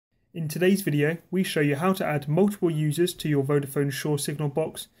In today's video, we show you how to add multiple users to your Vodafone Sure Signal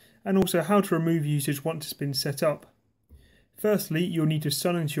box and also how to remove users once it's been set up. Firstly, you'll need to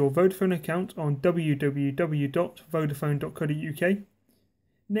sign into your Vodafone account on www.vodafone.co.uk.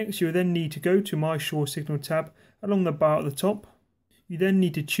 Next, you'll then need to go to My Sure Signal tab along the bar at the top. You then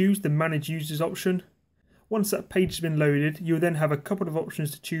need to choose the Manage Users option. Once that page has been loaded, you'll then have a couple of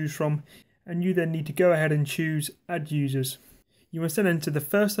options to choose from, and you then need to go ahead and choose Add Users. You must then enter the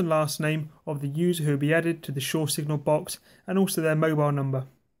first and last name of the user who will be added to the Sure Signal box and also their mobile number.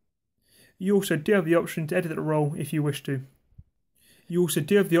 You also do have the option to edit the role if you wish to. You also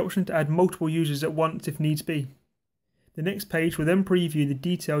do have the option to add multiple users at once if needs be. The next page will then preview the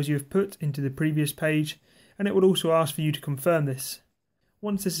details you have put into the previous page, and it will also ask for you to confirm this.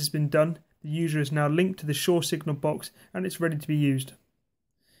 Once this has been done, the user is now linked to the Sure Signal box and it's ready to be used.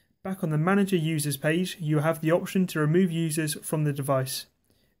 Back on the Manager Users page, you have the option to remove users from the device.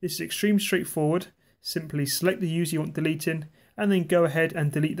 This is extremely straightforward. Simply select the user you want deleting and then go ahead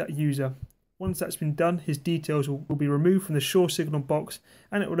and delete that user. Once that's been done, his details will be removed from the Sure Signal box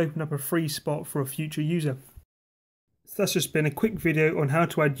and it will open up a free spot for a future user. So that's just been a quick video on how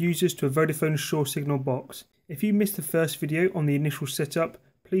to add users to a Vodafone Sure Signal box. If you missed the first video on the initial setup,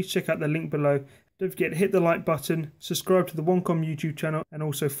 please check out the link below. Don't forget to hit the like button, subscribe to the OneCom YouTube channel and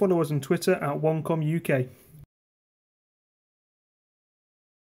also follow us on Twitter at OneCom UK.